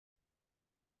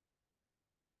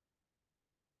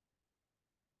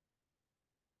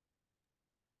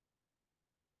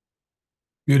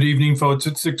Good evening, folks.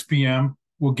 It's 6 p.m.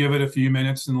 We'll give it a few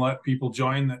minutes and let people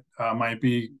join that might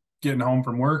be getting home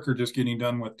from work or just getting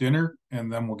done with dinner,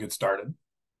 and then we'll get started.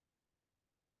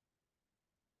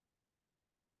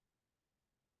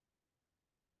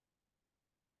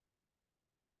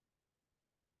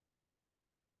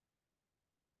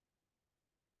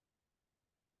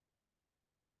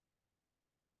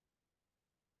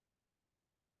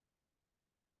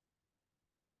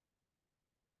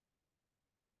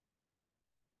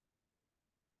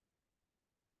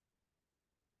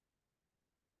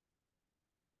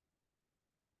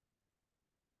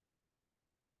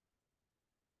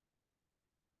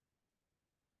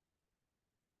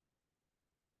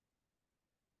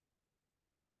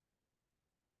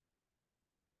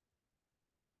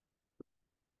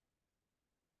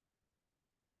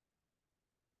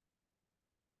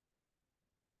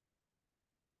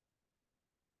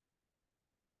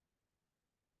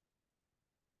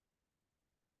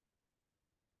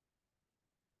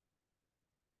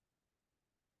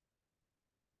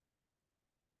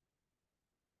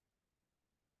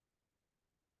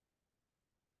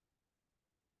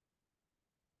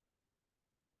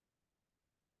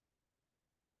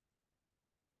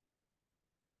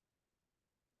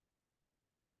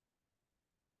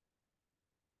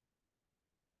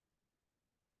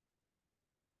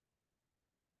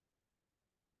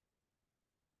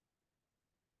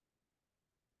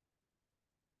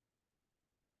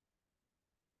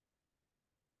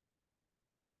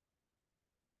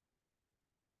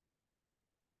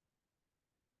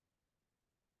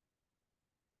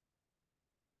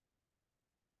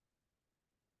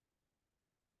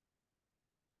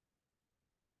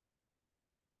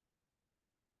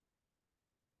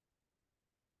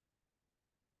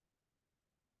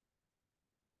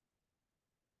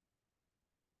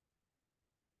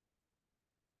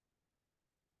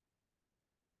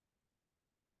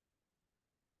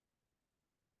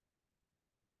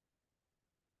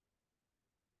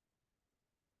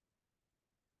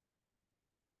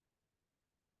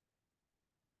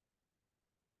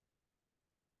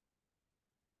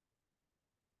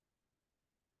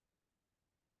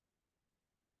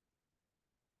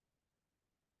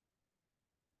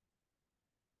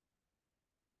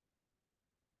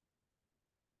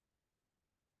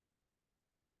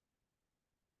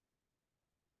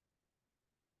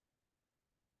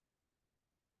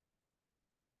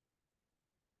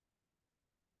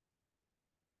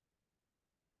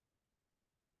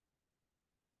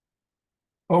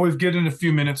 Well, we've given a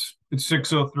few minutes. It's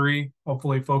 6:03.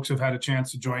 Hopefully, folks have had a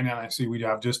chance to join in. I see we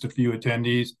have just a few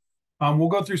attendees. We'll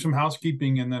go through some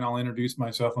housekeeping and then I'll introduce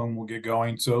myself and we'll get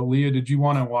going. So, Leah, did you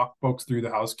want to walk folks through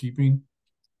the housekeeping?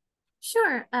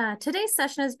 Sure. Today's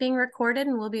session is being recorded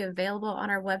and will be available on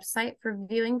our website for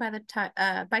viewing by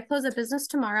close of business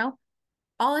tomorrow.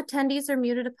 All attendees are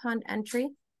muted upon entry.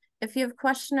 If you have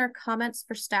questions or comments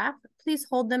for staff, please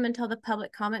hold them until the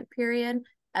public comment period.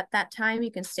 At that time,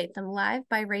 you can state them live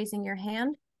by raising your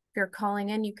hand. If you're calling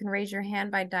in, you can raise your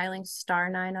hand by dialing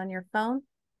 *9 on your phone.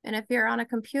 And if you're on a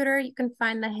computer, you can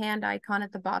find the hand icon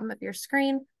at the bottom of your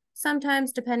screen.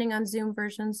 Sometimes, depending on Zoom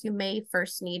versions, you may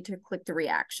first need to click the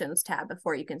reactions tab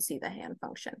before you can see the hand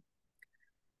function.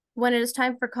 When it is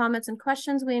time for comments and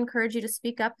questions, we encourage you to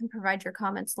speak up and provide your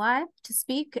comments live. To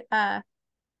speak,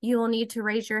 you will need to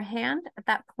raise your hand. At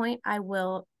that point, I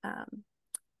will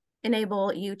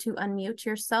enable you to unmute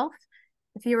yourself.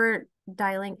 If you were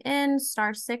dialing in,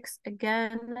 *6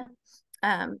 again.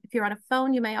 If you're on a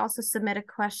phone, you may also submit a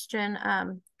question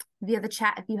via the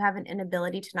chat if you have an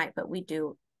inability tonight, but we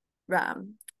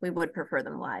would prefer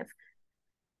them live.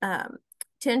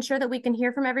 To ensure that we can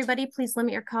hear from everybody, please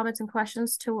limit your comments and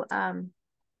questions to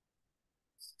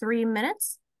 3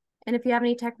 minutes. And if you have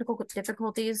any technical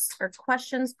difficulties or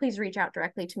questions, please reach out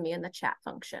directly to me in the chat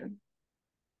function.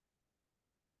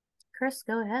 Chris,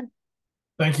 go ahead.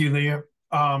 Thank you, Leah.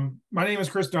 My name is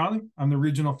Chris Donnelly. I'm the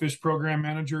Regional Fish Program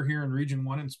Manager here in Region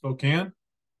 1 in Spokane.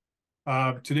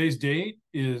 Today's date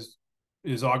is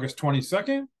August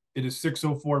 22nd. It is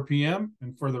 6:04 p.m.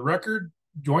 And for the record,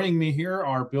 joining me here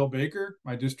are Bill Baker,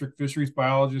 my district fisheries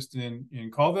biologist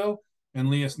in Colville, and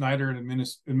Leah Snyder, an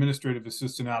administrative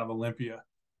assistant out of Olympia.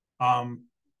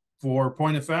 For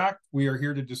point of fact, we are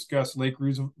here to discuss Lake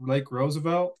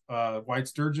Roosevelt white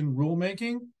sturgeon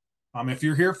rulemaking. If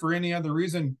you're here for any other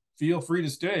reason, feel free to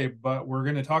stay, but we're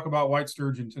going to talk about white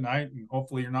sturgeon tonight, and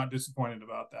hopefully you're not disappointed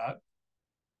about that.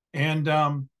 And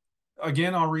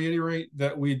again, I'll reiterate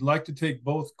that we'd like to take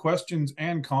both questions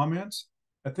and comments.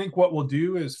 I think what we'll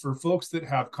do is for folks that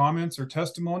have comments or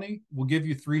testimony, we'll give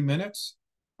you 3 minutes.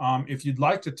 If you'd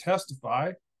like to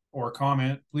testify or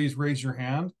comment, please raise your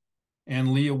hand.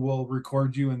 and Leah will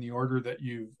record you in the order that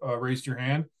you've raised your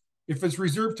hand. If it's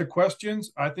reserved to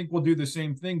questions, I think we'll do the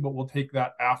same thing, but we'll take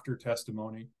that after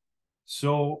testimony.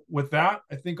 So with that,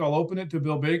 I think I'll open it to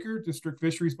Bill Baker, District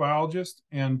Fisheries Biologist.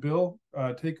 And Bill,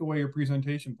 take away your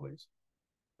presentation, please.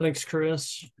 Thanks,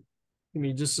 Chris. Give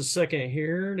me just a second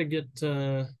here to get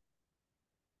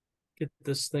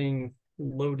this thing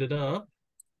loaded up.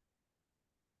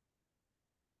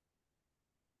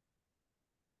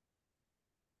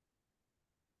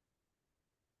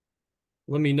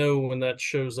 Let me know when that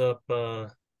shows up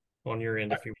on your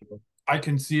end, if you will. I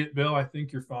can see it, Bill. I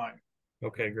think you're fine.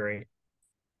 Okay, great.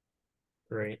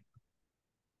 Great.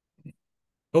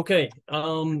 Okay.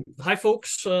 Hi,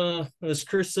 folks. As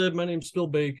Chris said, my name's Bill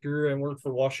Baker. I work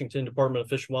for Washington Department of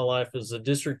Fish and Wildlife as a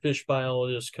district fish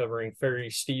biologist covering Ferry,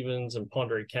 Stevens, and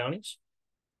Pend Oreille counties.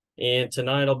 And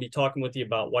tonight I'll be talking with you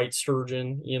about white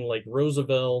sturgeon in Lake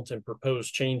Roosevelt and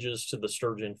proposed changes to the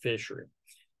sturgeon fishery.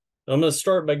 I'm going to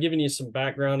start by giving you some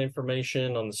background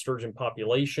information on the sturgeon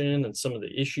population and some of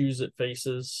the issues it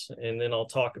faces. And then I'll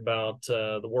talk about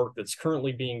the work that's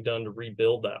currently being done to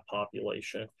rebuild that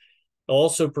population. I'll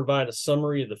also provide a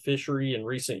summary of the fishery in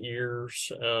recent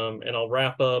years, and I'll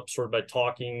wrap up sort of by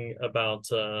talking about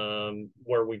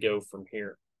where we go from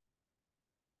here.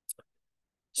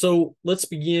 So let's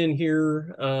begin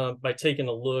here by taking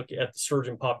a look at the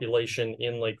sturgeon population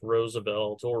in Lake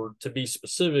Roosevelt, or to be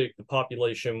specific, the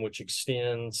population which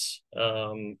extends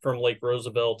from Lake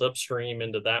Roosevelt upstream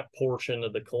into that portion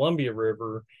of the Columbia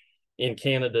River in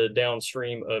Canada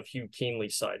downstream of Hugh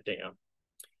Keenleyside Dam.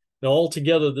 Now,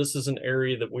 altogether, this is an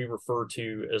area that we refer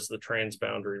to as the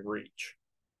transboundary reach.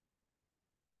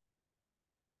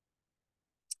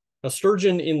 Now,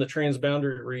 sturgeon in the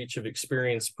transboundary reach have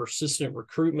experienced persistent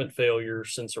recruitment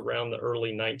failures since around the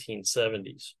early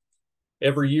 1970s.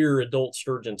 Every year, adult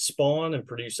sturgeon spawn and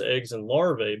produce eggs and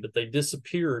larvae, but they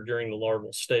disappear during the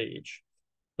larval stage.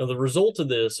 Now, the result of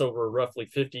this over a roughly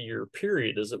 50-year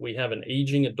period is that we have an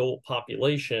aging adult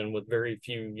population with very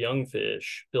few young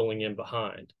fish filling in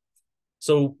behind.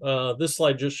 So this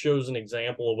slide just shows an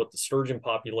example of what the sturgeon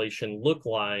population looked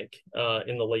like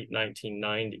in the late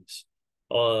 1990s.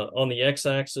 On the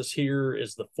x-axis here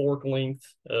is the fork length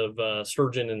of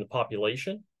sturgeon in the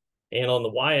population. And on the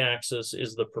y-axis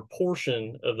is the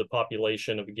proportion of the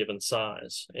population of a given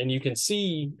size. And you can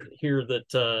see here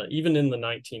that even in the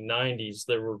 1990s,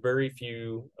 there were very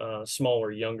few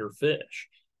smaller, younger fish.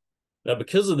 Now,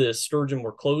 because of this, sturgeon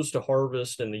were closed to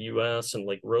harvest in the U.S. and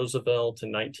Lake Roosevelt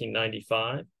in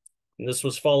 1995. And this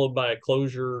was followed by a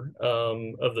closure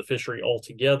of the fishery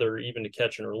altogether, even to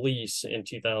catch and release in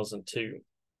 2002.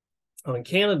 In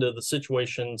Canada, the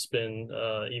situation's been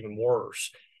even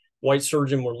worse. White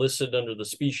sturgeon were listed under the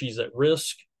Species at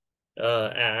Risk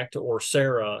Act, or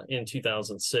SARA, in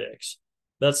 2006.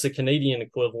 That's the Canadian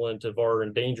equivalent of our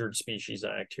Endangered Species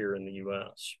Act here in the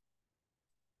U.S.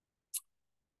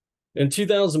 In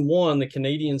 2001, the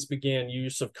Canadians began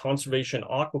use of conservation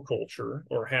aquaculture,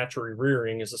 or hatchery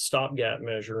rearing, as a stopgap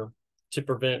measure to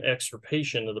prevent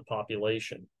extirpation of the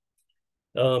population.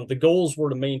 The goals were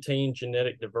to maintain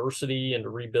genetic diversity and to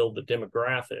rebuild the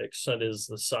demographics, that is,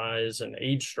 the size and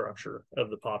age structure of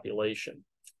the population.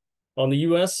 On the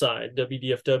U.S. side,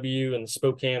 WDFW and the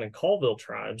Spokane and Colville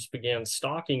tribes began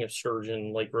stocking of sturgeon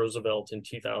in Lake Roosevelt in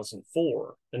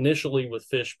 2004, initially with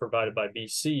fish provided by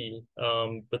BC,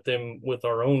 but then with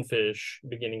our own fish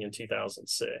beginning in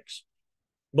 2006.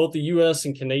 Both the U.S.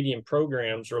 and Canadian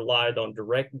programs relied on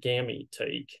direct gamete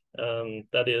take,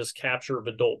 that is, capture of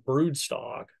adult brood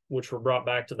stock, which were brought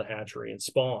back to the hatchery and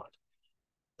spawned.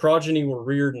 Progeny were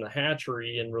reared in the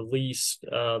hatchery and released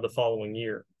the following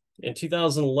year. In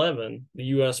 2011, the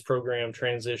U.S. program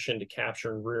transitioned to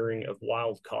capture and rearing of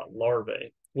wild-caught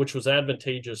larvae, which was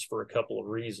advantageous for a couple of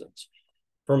reasons.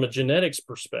 From a genetics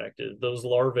perspective, those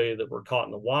larvae that were caught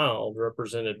in the wild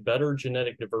represented better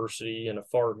genetic diversity and a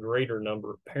far greater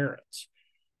number of parents.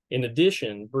 In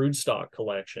addition, broodstock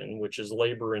collection, which is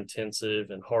labor-intensive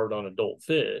and hard on adult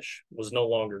fish, was no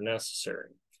longer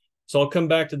necessary. So I'll come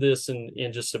back to this in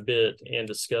just a bit and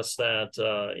discuss that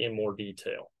in more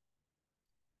detail.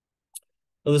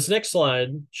 Now, this next slide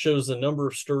shows the number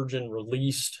of sturgeon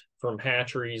released from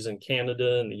hatcheries in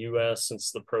Canada and the U.S.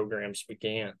 since the programs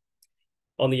began.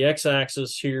 On the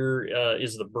x-axis here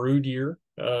is the brood year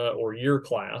or year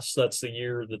class. That's the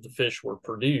year that the fish were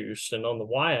produced. And on the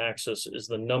y-axis is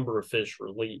the number of fish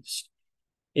released.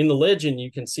 In the legend,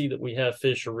 you can see that we have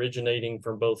fish originating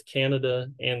from both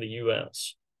Canada and the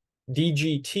U.S.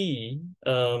 DGT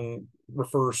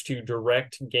refers to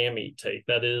direct gamete take.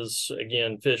 That is,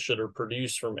 again, fish that are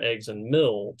produced from eggs and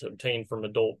milk obtained from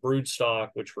adult broodstock,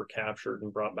 which were captured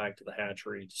and brought back to the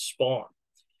hatchery to spawn.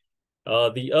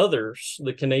 The others,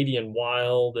 the Canadian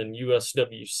wild and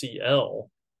USWCL,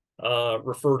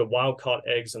 refer to wild-caught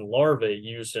eggs and larvae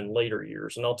used in later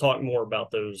years, and I'll talk more about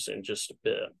those in just a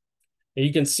bit. And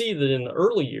you can see that in the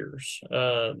early years,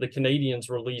 the Canadians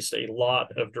released a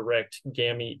lot of direct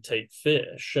gamete take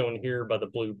fish, shown here by the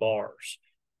blue bars.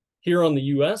 Here on the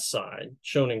U.S. side,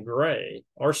 shown in gray,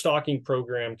 our stocking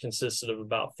program consisted of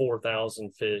about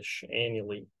 4,000 fish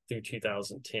annually through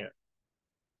 2010.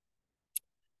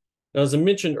 Now, as I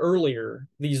mentioned earlier,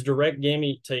 these direct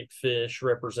gamete take fish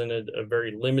represented a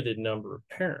very limited number of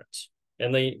parents,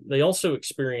 and they also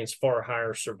experienced far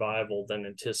higher survival than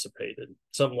anticipated,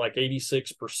 something like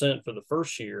 86% for the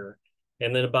first year,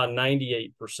 and then about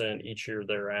 98% each year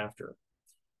thereafter.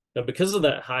 Now, because of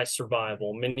that high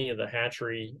survival, many of the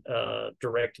hatchery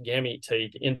direct gamete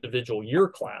take individual year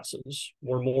classes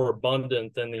were more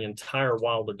abundant than the entire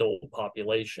wild adult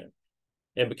population.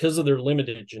 And because of their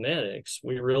limited genetics,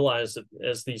 we realized that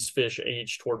as these fish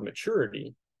aged toward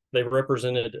maturity, they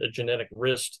represented a genetic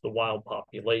risk to the wild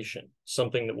population,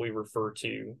 something that we refer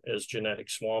to as genetic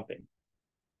swamping.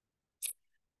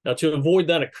 Now, to avoid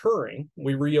that occurring,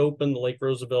 we reopened the Lake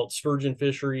Roosevelt sturgeon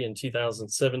fishery in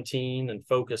 2017 and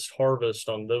focused harvest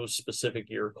on those specific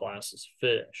year classes of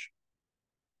fish.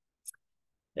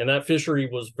 And that fishery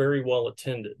was very well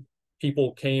attended.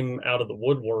 People came out of the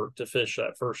woodwork to fish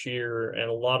that first year, and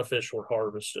a lot of fish were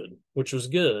harvested, which was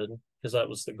good because that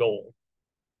was the goal.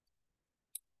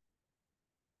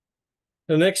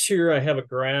 Now, next here, I have a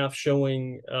graph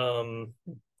showing,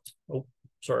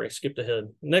 skipped ahead.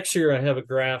 Next year, I have a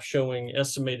graph showing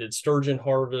estimated sturgeon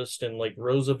harvest in Lake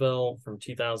Roosevelt from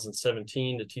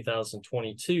 2017 to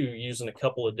 2022 using a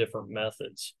couple of different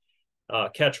methods.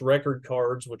 Catch record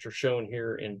cards, which are shown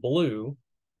here in blue,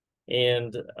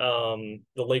 and the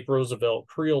Lake Roosevelt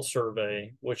Creel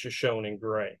survey, which is shown in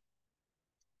gray.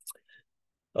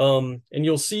 And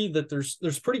you'll see that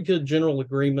there's pretty good general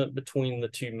agreement between the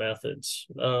two methods.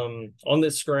 On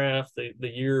this graph, the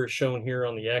year is shown here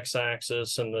on the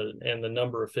x-axis, and the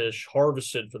number of fish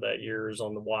harvested for that year is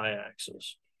on the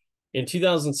y-axis. In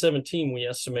 2017, we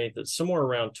estimate that somewhere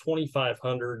around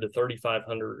 2,500 to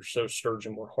 3,500 or so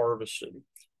sturgeon were harvested.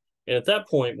 And at that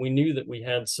point, we knew that we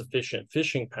had sufficient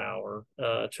fishing power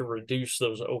to reduce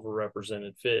those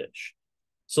overrepresented fish.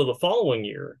 So the following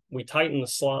year, we tightened the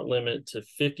slot limit to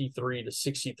 53 to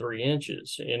 63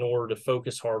 inches in order to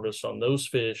focus harvest on those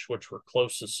fish which were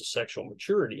closest to sexual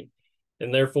maturity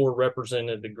and therefore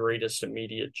represented the greatest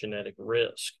immediate genetic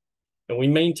risk. And we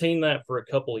maintained that for a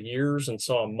couple of years and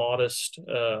saw a modest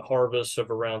harvest of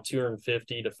around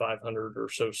 250 to 500 or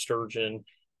so sturgeon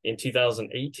in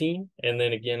 2018, and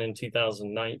then again in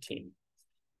 2019.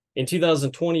 In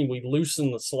 2020, we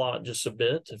loosened the slot just a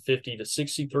bit to 50 to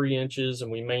 63 inches,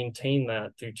 and we maintained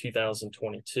that through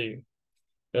 2022.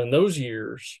 In those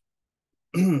years,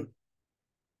 we've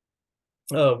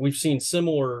seen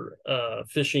similar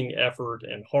fishing effort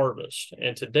and harvest,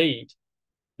 and to date,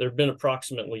 there have been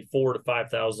approximately 4,000 to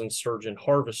 5,000 sturgeon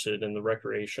harvested in the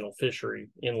recreational fishery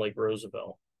in Lake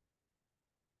Roosevelt.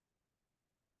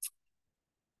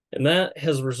 And that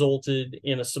has resulted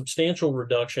in a substantial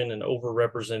reduction in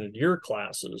overrepresented year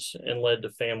classes and led to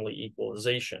family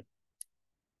equalization.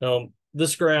 Now,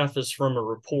 this graph is from a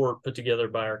report put together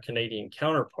by our Canadian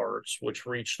counterparts, which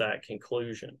reached that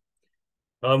conclusion.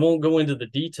 I won't go into the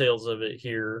details of it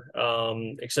here,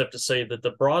 except to say that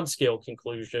the broad scale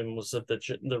conclusion was that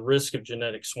the risk of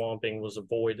genetic swamping was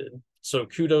avoided. So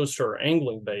kudos to our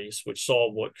angling base, which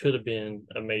solved what could have been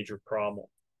a major problem.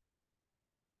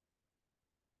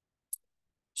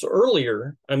 So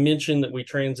earlier, I mentioned that we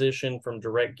transitioned from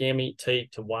direct gamete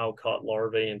take to wild-caught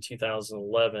larvae in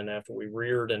 2011 after we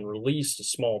reared and released a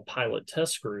small pilot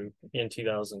test group in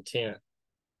 2010.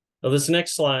 Now, this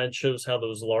next slide shows how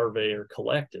those larvae are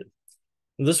collected.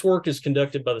 This work is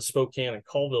conducted by the Spokane and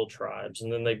Colville tribes,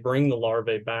 and then they bring the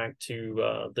larvae back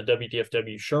to the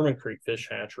WDFW Sherman Creek Fish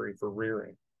Hatchery for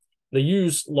rearing. They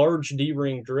use large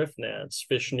D-ring drift nets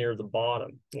fished near the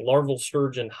bottom. The larval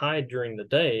sturgeon hide during the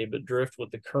day, but drift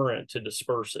with the current to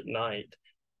disperse at night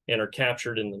and are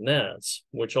captured in the nets,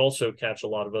 which also catch a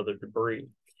lot of other debris.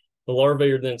 The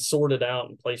larvae are then sorted out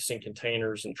and placed in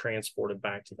containers and transported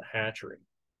back to the hatchery.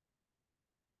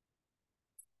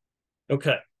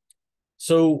 Okay,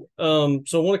 so I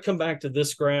want to come back to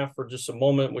this graph for just a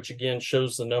moment, which again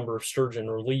shows the number of sturgeon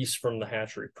released from the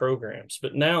hatchery programs.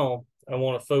 But now I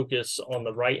want to focus on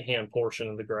the right-hand portion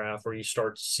of the graph where you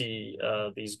start to see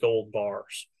these gold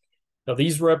bars. Now,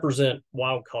 these represent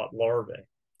wild-caught larvae.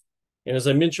 And as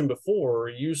I mentioned before,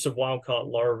 use of wild-caught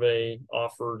larvae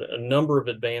offered a number of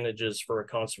advantages for a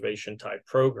conservation-type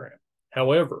program.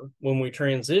 However, when we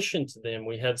transitioned to them,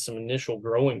 we had some initial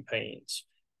growing pains.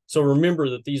 So remember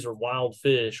that these are wild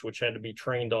fish which had to be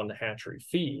trained on the hatchery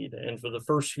feed. And for the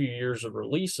first few years of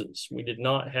releases, we did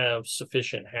not have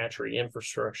sufficient hatchery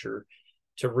infrastructure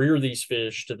to rear these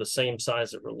fish to the same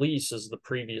size at release as the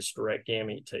previous direct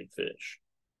gamete take fish.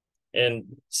 And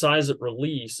size at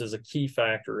release is a key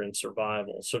factor in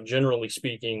survival. So generally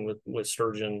speaking, with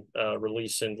sturgeon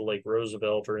release into Lake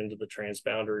Roosevelt or into the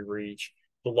transboundary reach,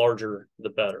 the larger, the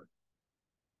better.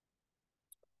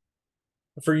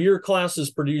 For year classes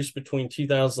produced between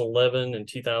 2011 and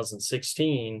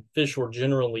 2016, fish were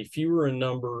generally fewer in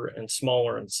number and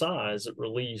smaller in size at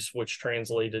release, which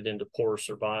translated into poor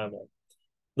survival.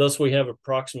 Thus, we have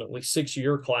approximately 6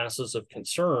 year classes of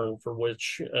concern for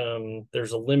which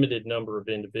there's a limited number of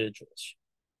individuals.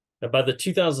 Now, by the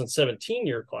 2017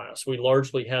 year class, we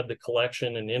largely had the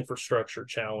collection and infrastructure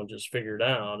challenges figured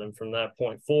out, and from that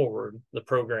point forward, the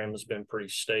program has been pretty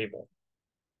stable.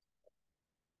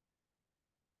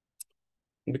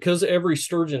 Because every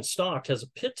sturgeon stock has a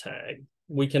pit tag,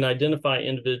 we can identify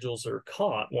individuals that are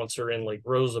caught once they're in Lake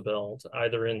Roosevelt,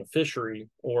 either in the fishery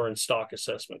or in stock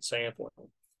assessment sampling.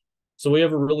 So we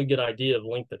have a really good idea of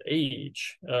length at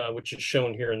age, which is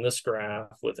shown here in this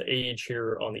graph with age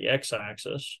here on the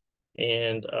x-axis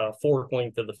and fork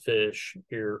length of the fish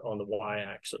here on the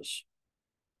y-axis.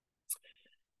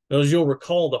 Now, as you'll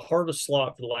recall, the harvest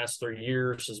slot for the last 3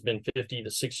 years has been 50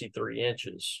 to 63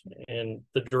 inches, and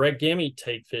the direct gamete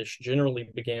take fish generally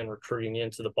began recruiting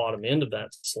into the bottom end of that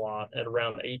slot at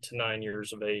around 8 to 9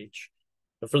 years of age.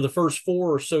 But for the first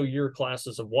 4 or so year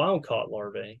classes of wild-caught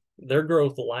larvae, their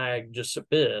growth lagged just a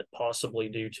bit, possibly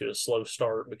due to a slow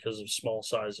start because of small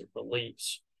size of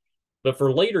release. But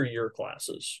for later year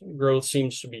classes, growth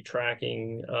seems to be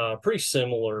tracking pretty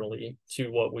similarly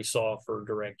to what we saw for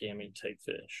direct gamete take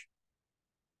fish.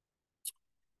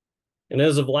 And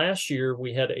as of last year,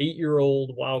 we had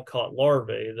 8-year-old wild-caught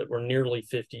larvae that were nearly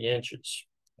 50 inches.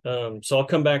 So I'll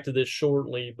come back to this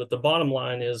shortly, but the bottom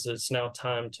line is it's now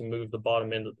time to move the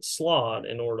bottom end of the slot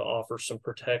in order to offer some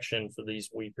protection for these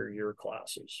weaker year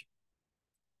classes.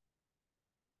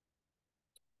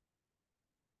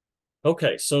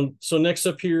 Okay, so next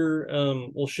up here,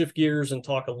 we'll shift gears and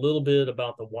talk a little bit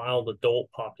about the wild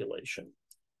adult population.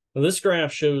 Now, this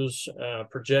graph shows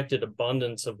projected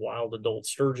abundance of wild adult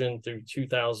sturgeon through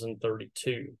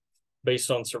 2032, based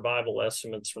on survival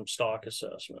estimates from stock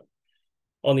assessment.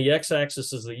 On the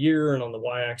x-axis is the year, and on the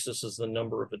y-axis is the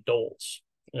number of adults.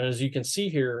 And as you can see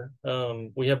here,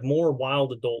 we have more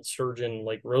wild adult sturgeon in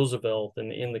Lake Roosevelt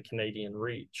than in the Canadian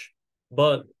Reach,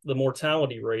 but the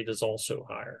mortality rate is also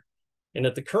higher. And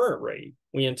at the current rate,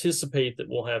 we anticipate that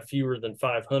we'll have fewer than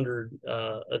 500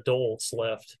 adults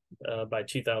left by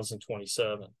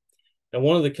 2027. And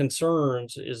one of the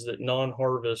concerns is that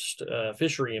non-harvest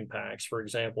fishery impacts, for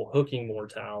example, hooking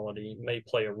mortality, may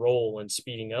play a role in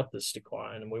speeding up this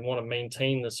decline. And we want to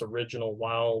maintain this original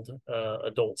wild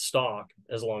adult stock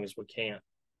as long as we can.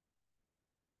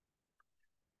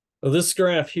 Well, this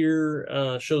graph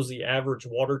here shows the average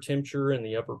water temperature in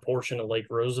the upper portion of Lake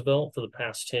Roosevelt for the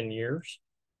past 10 years.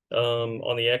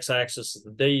 On the x-axis is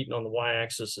the date, and on the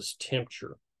y-axis is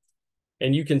temperature.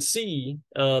 And you can see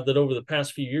that over the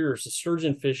past few years, the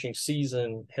sturgeon fishing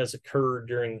season has occurred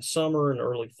during the summer and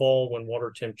early fall when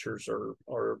water temperatures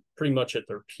are pretty much at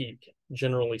their peak,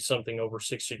 generally something over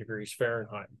 60 degrees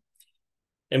Fahrenheit.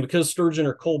 And because sturgeon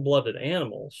are cold-blooded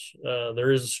animals,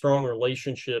 there is a strong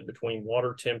relationship between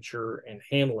water temperature and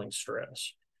handling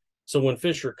stress. So when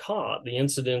fish are caught, the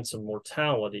incidence of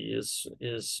mortality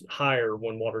is higher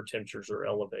when water temperatures are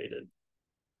elevated.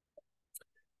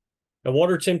 Now,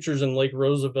 water temperatures in Lake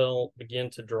Roosevelt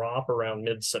begin to drop around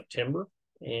mid-September,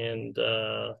 and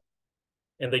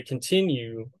they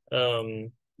continue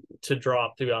to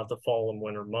drop throughout the fall and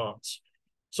winter months.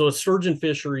 So a sturgeon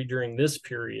fishery during this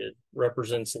period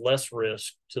represents less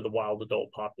risk to the wild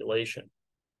adult population.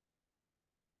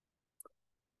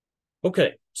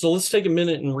 Okay, so let's take a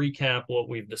minute and recap what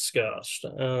we've discussed.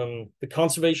 The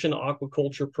conservation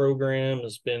aquaculture program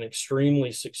has been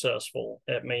extremely successful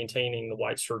at maintaining the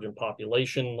white sturgeon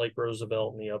population in Lake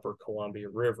Roosevelt and the upper Columbia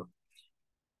River.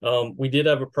 We did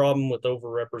have a problem with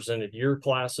overrepresented year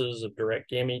classes of direct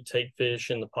gamete take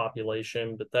fish in the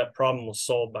population, but that problem was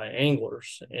solved by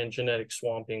anglers and genetic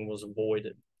swamping was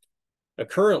avoided.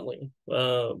 Currently,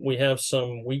 we have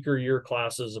some weaker year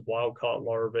classes of wild-caught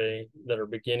larvae that are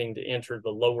beginning to enter the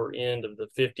lower end of the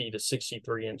 50 to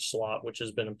 63 inch slot, which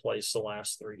has been in place the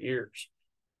last 3 years.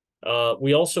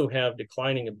 We also have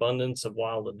declining abundance of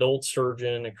wild adult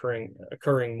sturgeon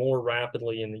occurring more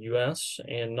rapidly in the U.S.,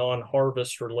 and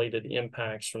non-harvest related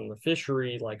impacts from the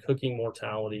fishery, like hooking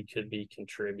mortality, could be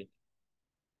contributed.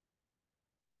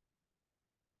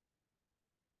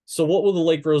 So what will the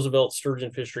Lake Roosevelt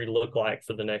sturgeon fishery look like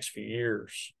for the next few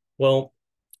years? Well,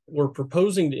 we're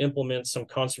proposing to implement some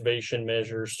conservation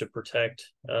measures to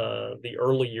protect the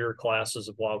early year classes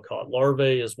of wild-caught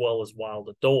larvae as well as wild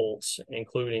adults,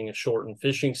 including a shortened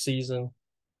fishing season,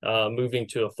 moving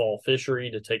to a fall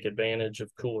fishery to take advantage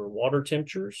of cooler water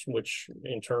temperatures, which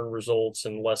in turn results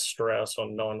in less stress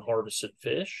on non-harvested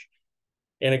fish,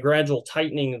 and a gradual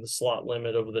tightening of the slot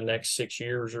limit over the next 6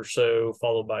 years or so,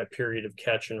 followed by a period of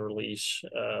catch and release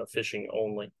fishing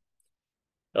only.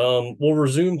 We'll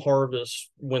resume harvest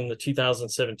when the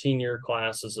 2017 year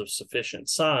class is of sufficient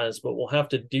size, but we'll have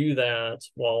to do that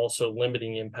while also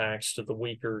limiting impacts to the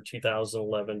weaker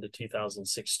 2011 to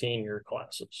 2016 year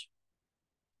classes.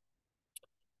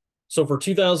 So for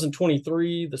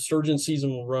 2023, the sturgeon season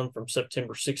will run from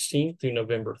September 16th through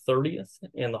November 30th,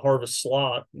 and the harvest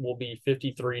slot will be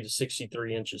 53 to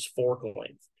 63 inches fork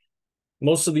length.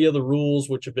 Most of the other rules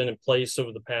which have been in place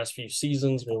over the past few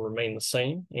seasons will remain the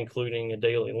same, including a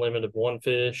daily limit of 1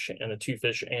 fish and a 2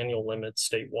 fish annual limit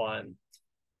statewide.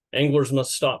 Anglers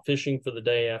must stop fishing for the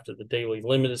day after the daily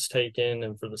limit is taken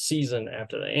and for the season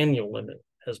after the annual limit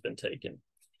has been taken.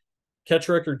 Catch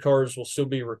record cards will still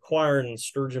be required, and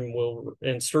sturgeon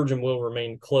will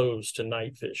remain closed to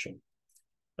night fishing.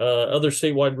 Other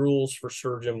statewide rules for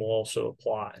sturgeon will also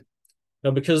apply.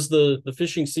 Now, because the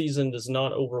fishing season does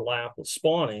not overlap with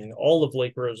spawning, all of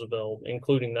Lake Roosevelt,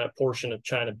 including that portion of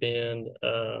China Bend,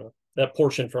 that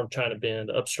portion from China Bend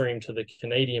upstream to the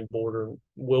Canadian border,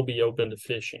 will be open to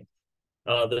fishing.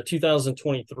 The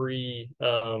 2023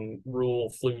 rule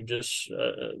flew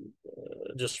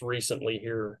just recently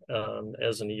here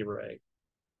as an E-reg.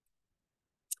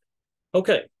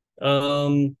 Okay.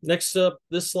 Next up,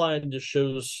 this slide just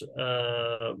shows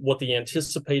what the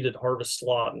anticipated harvest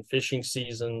slot and fishing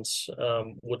seasons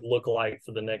would look like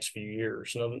for the next few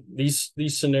years. Now, these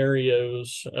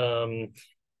scenarios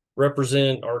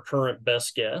represent our current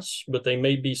best guess, but they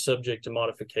may be subject to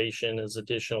modification as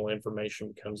additional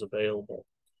information becomes available.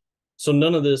 So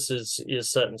none of this is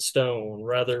set in stone.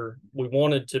 Rather, we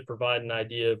wanted to provide an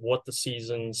idea of what the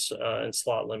seasons and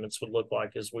slot limits would look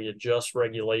like as we adjust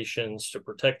regulations to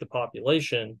protect the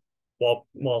population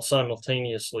while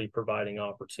simultaneously providing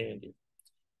opportunity.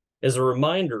 As a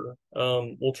reminder,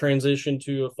 we'll transition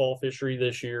to a fall fishery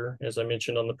this year, as I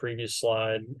mentioned on the previous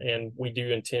slide, and we do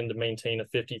intend to maintain a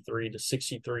 53 to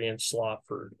 63 inch slot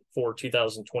for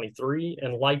 2023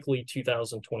 and likely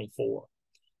 2024.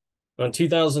 In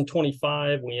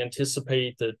 2025, we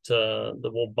anticipate that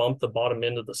we'll bump the bottom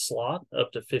end of the slot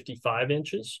up to 55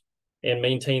 inches and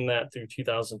maintain that through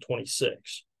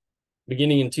 2026.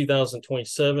 Beginning in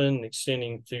 2027 and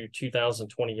extending through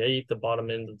 2028, the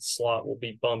bottom end of the slot will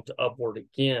be bumped upward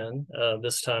again,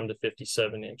 this time to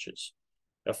 57 inches.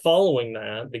 Now, following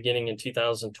that, beginning in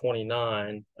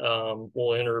 2029,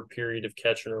 we'll enter a period of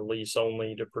catch and release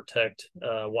only to protect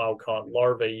wild-caught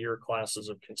larvae year classes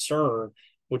of concern,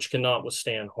 which cannot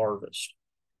withstand harvest.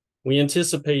 We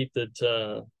anticipate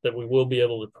that we will be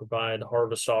able to provide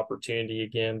harvest opportunity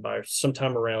again by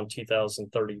sometime around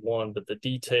 2031, but the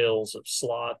details of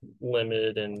slot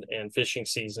limit and fishing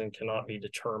season cannot be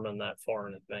determined that far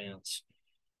in advance.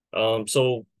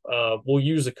 So we'll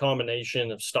use a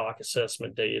combination of stock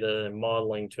assessment data and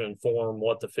modeling to inform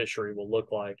what the fishery will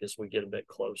look like as we get a bit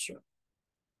closer.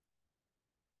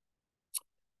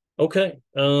 Okay,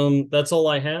 that's all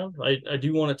I have. I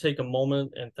do want to take a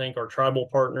moment and thank our tribal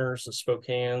partners, the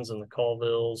Spokanes and the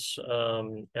Colvilles,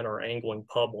 and our angling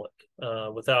public.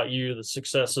 Without you, the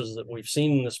successes that we've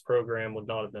seen in this program would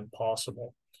not have been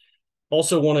possible.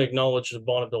 Also want to acknowledge the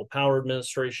Bonneville Power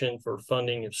Administration for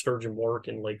funding of sturgeon work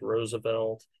in Lake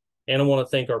Roosevelt. And I want to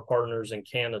thank our partners in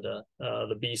Canada,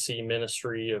 the BC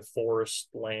Ministry of Forests,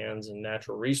 Lands, and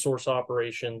Natural Resource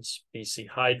Operations, BC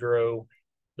Hydro,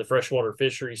 the Freshwater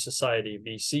Fisheries Society of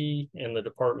BC, and the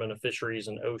Department of Fisheries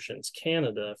and Oceans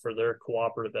Canada for their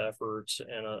cooperative efforts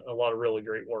and a lot of really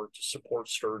great work to support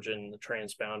sturgeon in the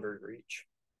transboundary reach.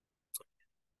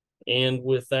 And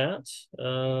with that,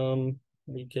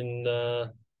 we can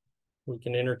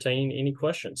entertain any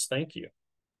questions. Thank you.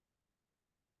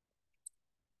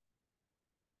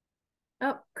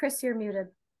 Oh, Chris, you're muted.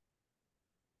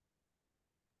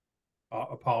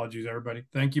 Apologies, everybody.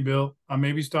 Thank you, Bill.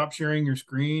 Maybe stop sharing your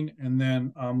screen, and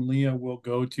then Leah will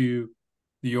go to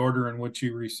the order in which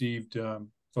you received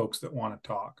folks that want to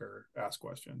talk or ask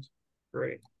questions.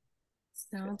 Great.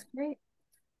 Sounds great.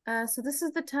 So this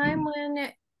is the time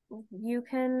when you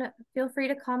can feel free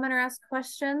to comment or ask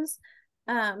questions.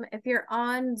 If you're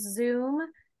on Zoom,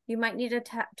 you might need to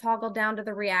toggle down to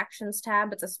the reactions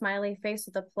tab. It's a smiley face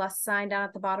with a plus sign down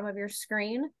at the bottom of your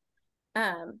screen.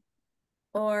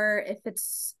 Or if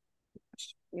it's,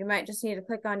 you might just need to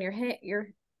click on your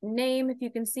name if you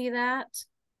can see that.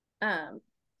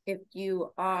 If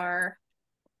you are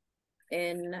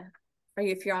in, or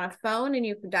if you're on a phone and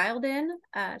you've dialed in,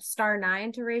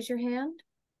 *9 to raise your hand.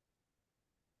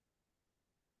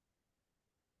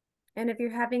 And if you're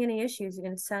having any issues, you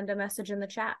can send a message in the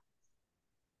chat.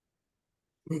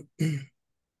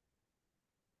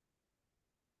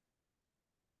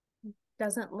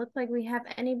 Doesn't look like we have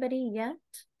anybody yet.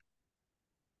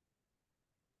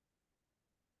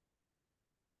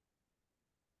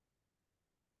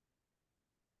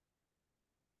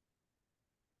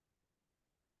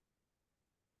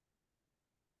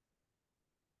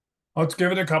 Let's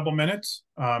give it a couple minutes.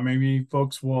 Maybe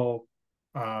folks will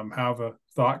have a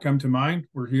thought come to mind.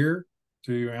 We're here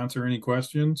to answer any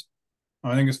questions.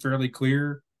 I think it's fairly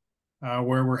clear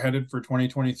where we're headed for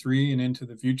 2023 and into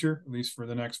the future, at least for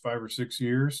the next 5 or 6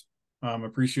 years.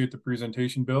 Appreciate the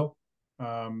presentation, Bill.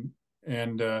 And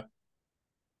the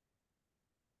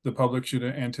public should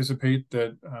anticipate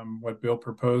that what Bill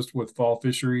proposed with fall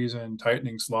fisheries and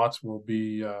tightening slots will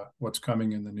be what's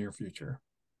coming in the near future.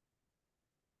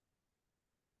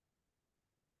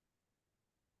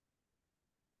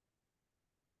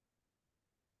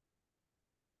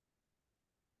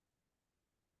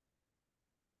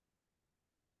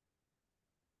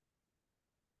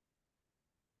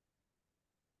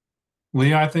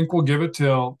 Leah, I think we'll give it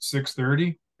till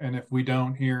 6:30. And if we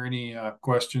don't hear any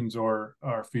questions or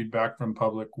feedback from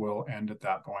public, we'll end at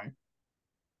that point.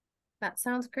 That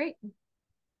sounds great.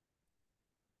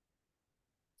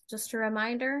 Just a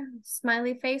reminder,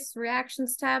 smiley face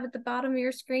reactions tab at the bottom of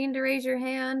your screen to raise your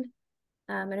hand.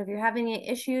 And if you're having any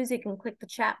issues, you can click the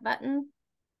chat button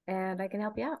and I can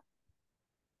help you out.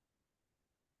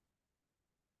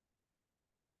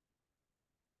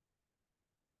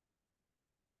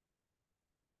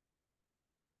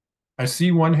 I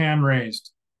see one hand raised,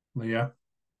 Leah.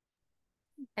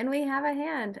 And we have a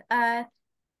hand.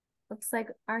 Looks like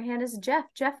our hand is Jeff.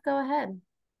 Jeff, go ahead.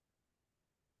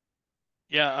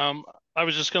 Yeah, I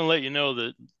was just going to let you know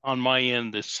that on my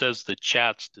end, it says the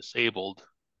chat's disabled.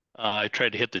 I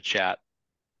tried to hit the chat.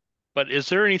 But is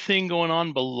there anything going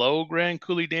on below Grand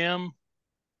Coulee Dam?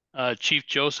 Chief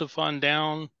Joseph on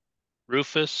down,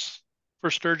 Rufus for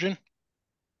sturgeon?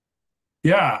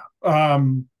 Yeah,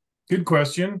 good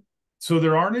question. So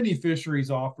there aren't any fisheries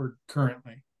offered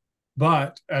currently,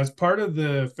 but as part of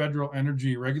the Federal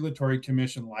Energy Regulatory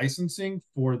Commission licensing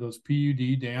for those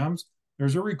PUD dams,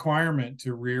 there's a requirement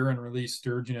to rear and release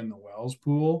sturgeon in the Wells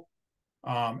Pool,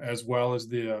 as well as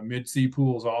the mid-sea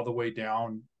pools all the way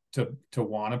down to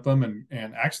Wanapum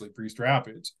and actually Priest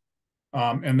Rapids.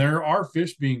 And there are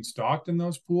fish being stocked in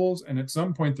those pools, and at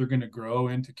some point they're going to grow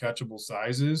into catchable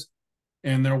sizes,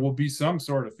 and there will be some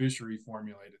sort of fishery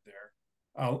formulated there.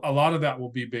 A lot of that will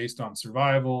be based on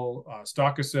survival,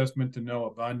 stock assessment to know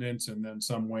abundance, and then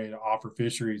some way to offer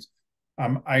fisheries.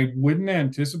 I wouldn't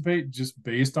anticipate, just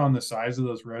based on the size of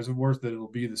those reservoirs, that it'll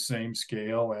be the same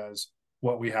scale as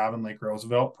what we have in Lake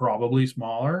Roosevelt, probably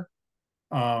smaller.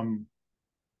 And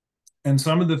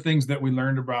some of the things that we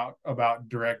learned about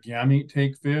direct gamete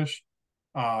take fish,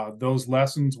 those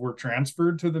lessons were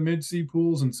transferred to the mid-sea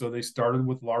pools, and so they started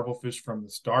with larval fish from the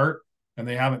start, and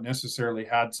they haven't necessarily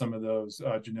had some of those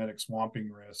genetic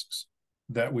swamping risks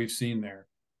that we've seen there.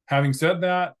 Having said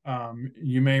that,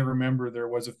 you may remember there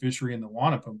was a fishery in the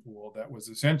Wanapum pool that was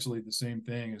essentially the same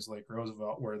thing as Lake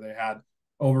Roosevelt, where they had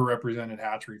overrepresented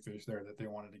hatchery fish there that they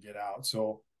wanted to get out.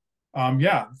 So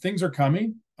yeah, things are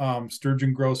coming.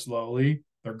 Sturgeon grow slowly.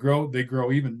 They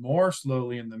grow even more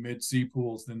slowly in the mid-sea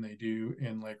pools than they do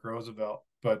in Lake Roosevelt.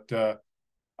 But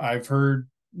I've heard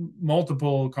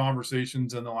multiple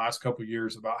conversations in the last couple of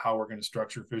years about how we're going to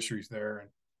structure fisheries there. And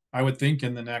I would think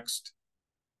in the next,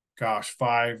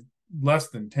 less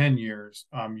than 10 years,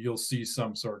 you'll see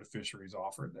some sort of fisheries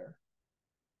offered there.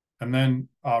 And then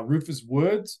Rufus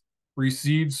Woods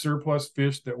receives surplus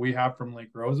fish that we have from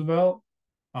Lake Roosevelt.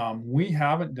 We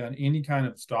haven't done any kind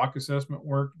of stock assessment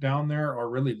work down there or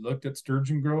really looked at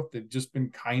sturgeon growth. They've just been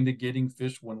kind of getting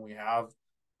fish when we have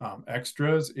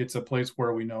extras. It's a place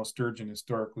where we know sturgeon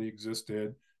historically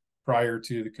existed prior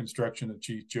to the construction of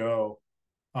Chief Joe.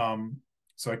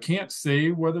 So I can't say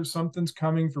whether something's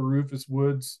coming for Rufus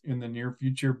Woods in the near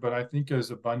future, but I think as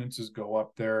abundances go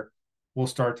up there, we'll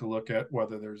start to look at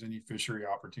whether there's any fishery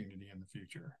opportunity in the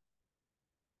future.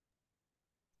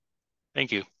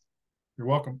 Thank you. You're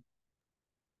welcome.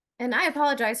 And I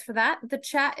apologize for that. The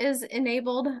chat is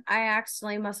enabled. I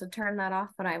accidentally must have turned that off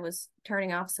when I was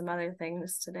turning off some other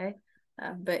things today.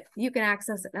 But you can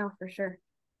access it now for sure.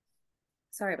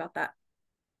 Sorry about that.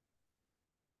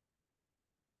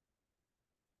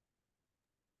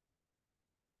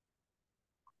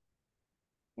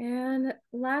 And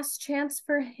last chance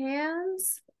for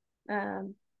hands.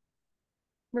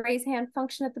 Raise hand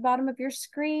function at the bottom of your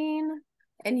screen.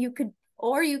 And you could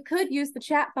use the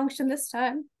chat function this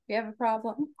time if you have a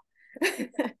problem.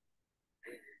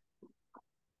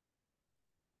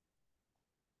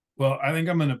 Well, I think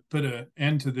I'm going to put an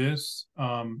end to this.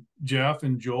 Jeff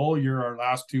and Joel, you're our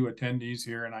last two attendees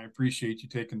here, and I appreciate you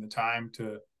taking the time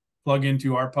to plug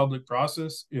into our public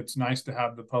process. It's nice to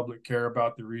have the public care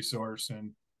about the resource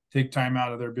and take time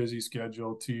out of their busy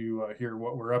schedule to hear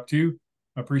what we're up to.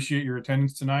 I appreciate your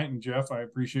attendance tonight, and Jeff, I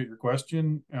appreciate your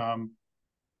question.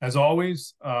 As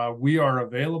always, we are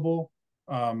available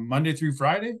Monday through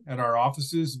Friday at our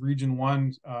offices, Region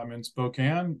 1 in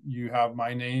Spokane. You have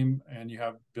my name and you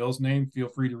have Bill's name. Feel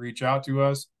free to reach out to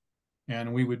us,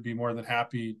 and we would be more than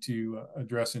happy to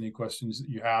address any questions that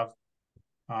you have.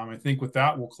 I think with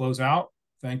that, we'll close out.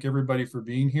 Thank everybody for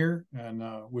being here, and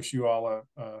wish you all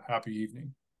a happy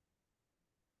evening.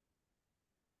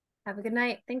 Have a good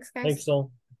night. Thanks, guys. Thanks,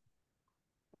 all.